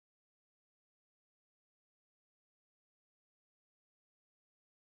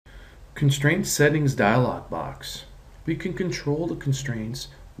Constraint Settings dialog box. We can control the constraints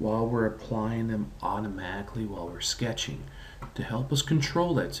while we're applying them automatically while we're sketching. To help us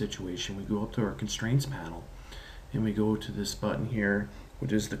control that situation, we go up to our Constraints panel and we go to this button here,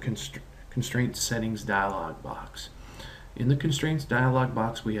 which is the Constraint Settings dialog box. In the Constraints dialog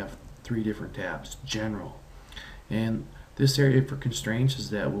box, we have three different tabs. General. And this area for constraints is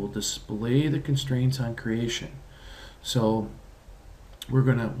that we'll display the constraints on creation. So we're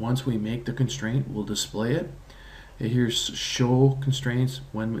going to, once we make the constraint, we'll display it. And here's show constraints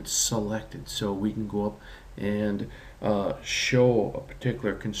when it's selected. So we can go up and show a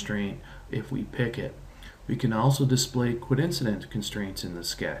particular constraint if we pick it. We can also display coincident constraints in the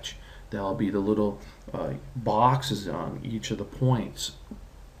sketch. That'll be the little boxes on each of the points.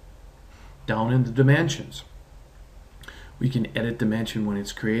 Down in the dimensions, we can edit dimension when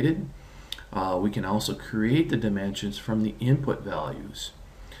it's created. We can also create the dimensions from the input values.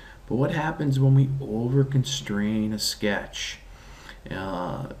 But what happens when we over constrain a sketch?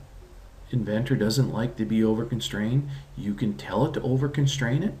 Inventor doesn't like to be over constrained. You can tell it to over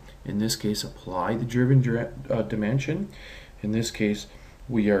constrain it. In this case, apply the driven dimension. In this case,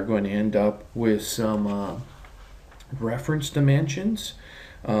 we are going to end up with some reference dimensions.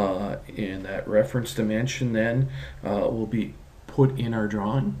 And that reference dimension then will be put in our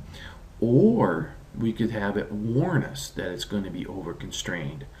drawing. Or we could have it warn us that it's going to be over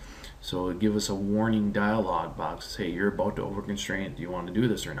constrained. So it'll give us a warning dialog box, say you're about to over constrain, do you want to do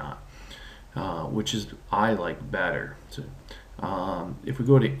this or not? Which is I like better. So, if we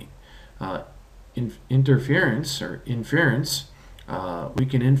go to interference or inference, we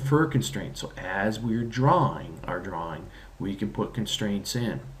can infer constraints. So as we're drawing our drawing, we can put constraints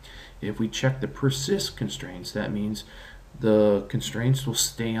in. If we check the persist constraints, that means the constraints will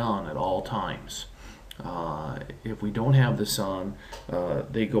stay on at all times. If we don't have this on,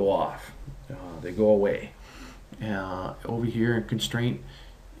 they go off. They go away. Over here in constraint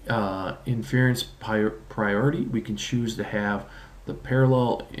inference priority, we can choose to have the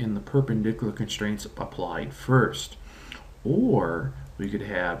parallel and the perpendicular constraints applied first. Or we could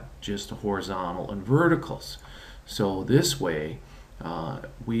have just the horizontal and verticals. So this way,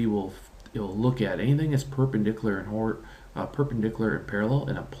 it'll look at anything that's perpendicular and parallel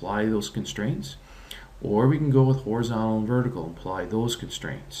and apply those constraints. Or we can go with horizontal and vertical and apply those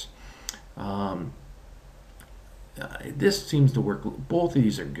constraints. This seems to work. Both of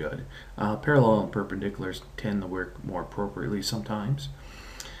these are good. Parallel and perpendiculars tend to work more appropriately sometimes.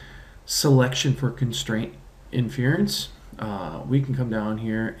 Selection for constraint inference. We can come down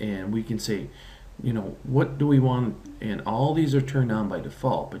here and we can say, what do we want? And all these are turned on by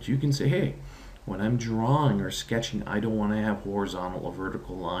default, but you can say, hey, when I'm drawing or sketching, I don't want to have horizontal or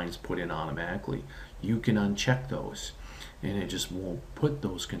vertical lines put in automatically. You can uncheck those, and it just won't put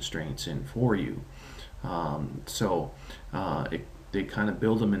those constraints in for you. They kind of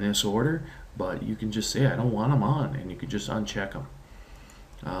build them in this order, but you can just say, I don't want them on, and you can just uncheck them.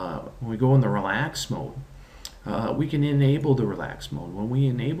 When we go in the relax mode, we can enable the relax mode. When we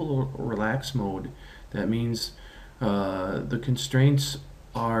enable relax mode, that means the constraints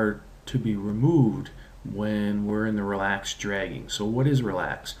are to be removed when we're in the relax dragging. So what is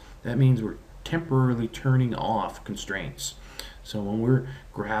relax? That means we're temporarily turning off constraints. So when we're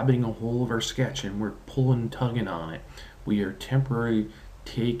grabbing a hold of our sketch and we're pulling and tugging on it, we are temporarily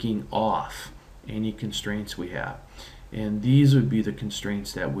taking off any constraints we have. And these would be the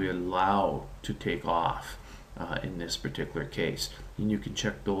constraints that we allow to take off in this particular case. And you can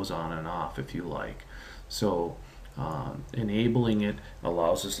check those on and off if you like. So enabling it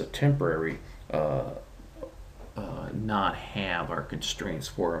allows us to temporarily not have our constraints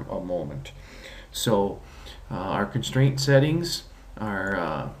for a moment. So our constraint settings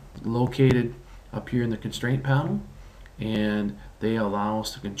are located up here in the constraint panel, and they allow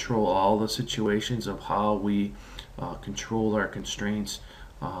us to control all the situations of how we control our constraints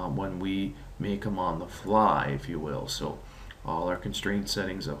when we make them on the fly, if you will. So all our constraint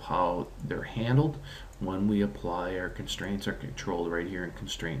settings of how they're handled when we apply our constraints are controlled right here in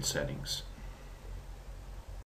constraint settings.